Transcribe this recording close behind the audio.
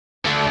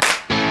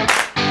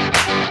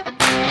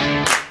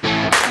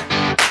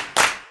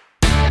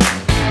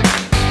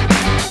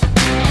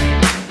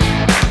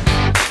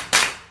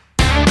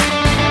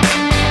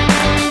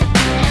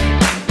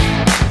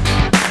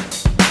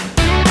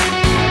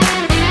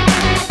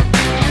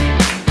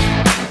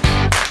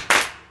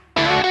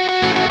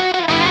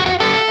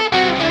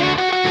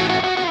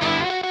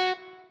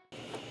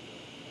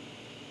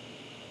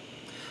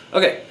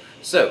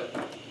So,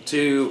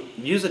 to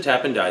use a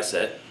tap and die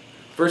set,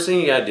 first thing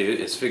you gotta do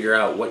is figure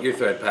out what your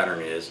thread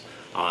pattern is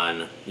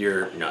on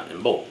your nut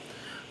and bolt.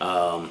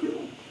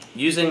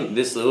 Using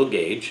this little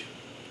gauge,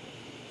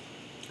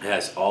 it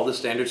has all the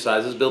standard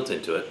sizes built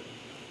into it.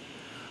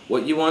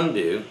 What you want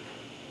to do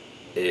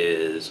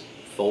is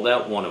fold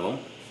out one of them,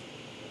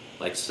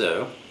 like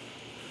so,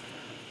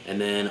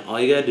 and then all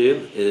you gotta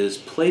do is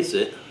place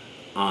it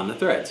on the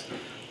threads.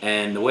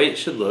 And the way it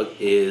should look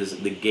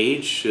is the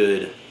gauge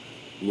should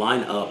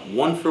line up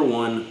one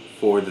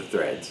for the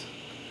threads.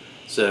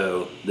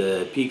 So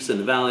the peaks and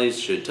the valleys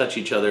should touch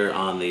each other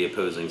on the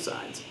opposing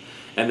sides.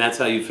 And that's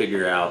how you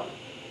figure out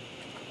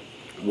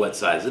what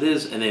size it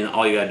is, and then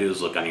all you gotta do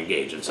is look on your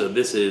gauge. And so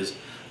this is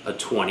a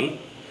 20,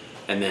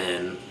 and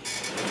then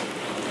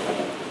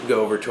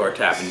go over to our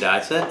tap and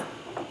die set,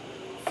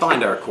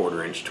 find our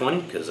 1/4 inch 20,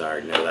 because I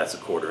already know that's a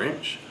 1/4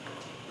 inch,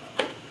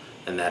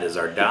 and that is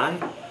our die.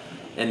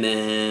 And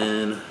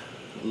then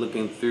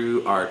looking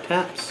through our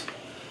taps,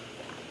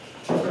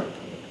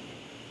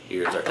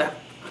 here's our tap.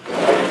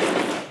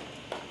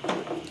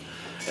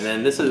 And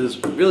then this is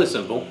really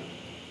simple.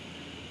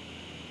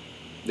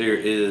 There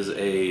is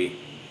a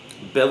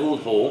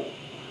beveled hole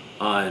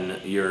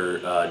on your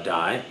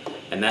die,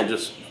 and that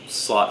just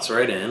slots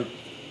right in.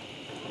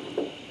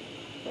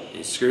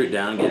 You screw it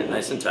down, get it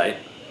nice and tight.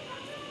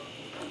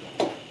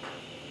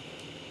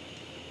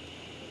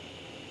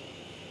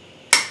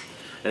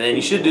 And then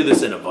you should do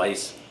this in a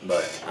vise,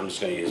 but I'm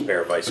just going to use a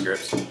pair of vice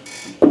grips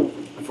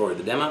for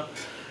the demo.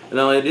 And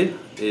all I do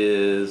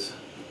is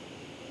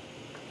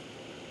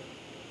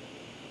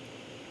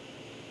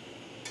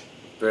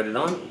thread it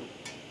on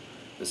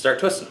and start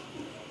twisting.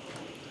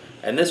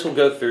 And this will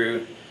go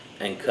through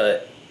and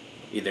cut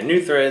either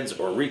new threads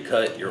or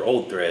recut your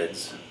old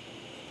threads,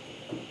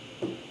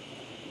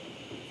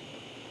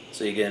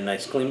 so you get a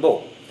nice clean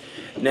bolt.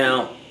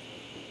 Now,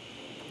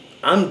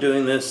 I'm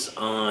doing this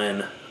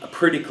on a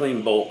pretty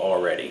clean bolt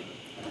already,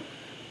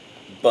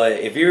 but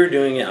if you're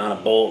doing it on a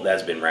bolt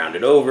that's been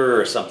rounded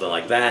over or something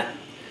like that,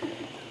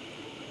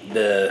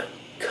 the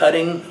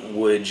cutting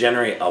would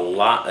generate a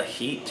lot of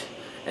heat,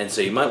 and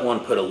so you might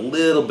want to put a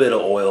little bit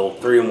of oil,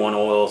 3-in-1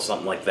 oil,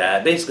 something like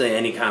that, basically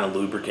any kind of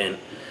lubricant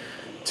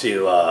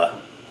to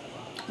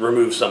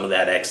remove some of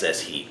that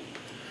excess heat.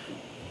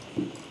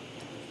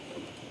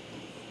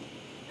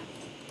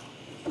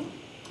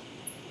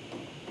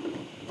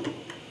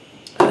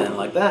 And then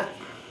like that,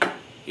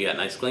 you got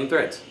nice clean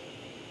threads.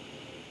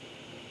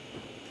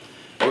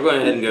 We're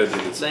going ahead and go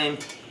do the same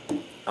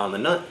on the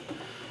nut,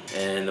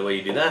 and the way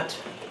you do that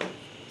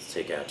is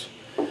take out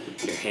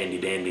your handy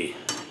dandy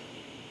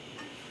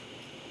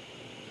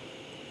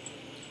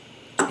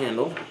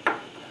handle,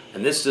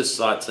 and this just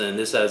slots in.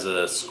 This has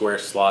a square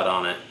slot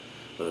on it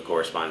with a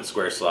corresponding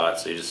square slot,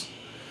 so you just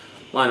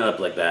line it up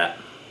like that,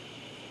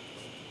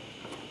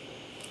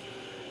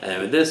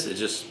 and with this it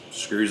just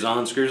screws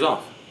on, screws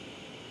off.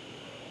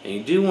 And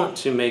you do want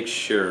to make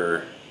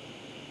sure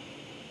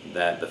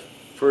that the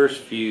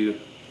first few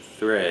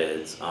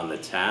threads on the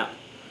tap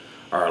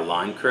are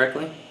aligned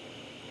correctly,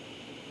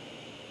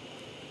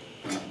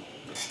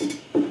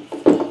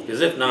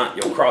 because if not,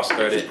 you'll cross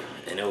thread it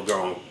and it'll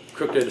go on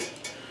crooked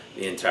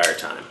the entire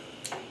time.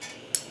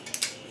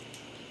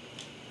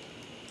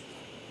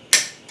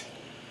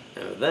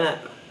 And with that,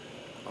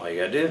 all you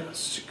gotta do is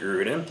screw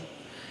it in.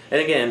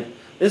 And again,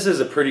 this is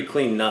a pretty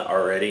clean nut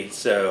already,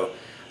 so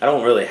I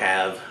don't really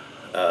have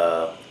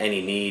any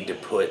need to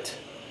put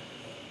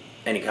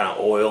any kind of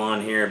oil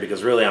on here,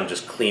 because really I'm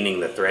just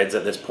cleaning the threads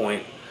at this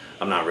point.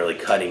 I'm not really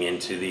cutting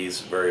into these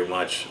very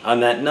much.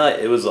 On that nut,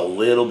 it was a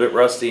little bit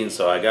rusty, and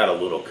so I got a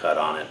little cut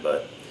on it,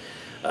 but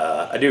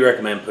I do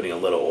recommend putting a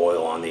little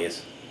oil on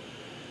these.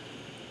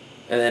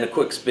 And then a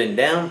quick spin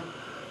down,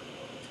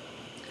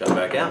 come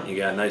back out, you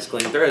got nice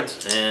clean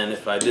threads. And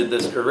if I did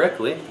this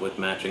correctly with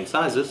matching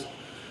sizes,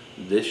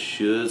 this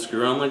should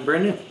screw on like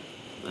brand new.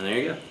 And there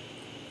you go.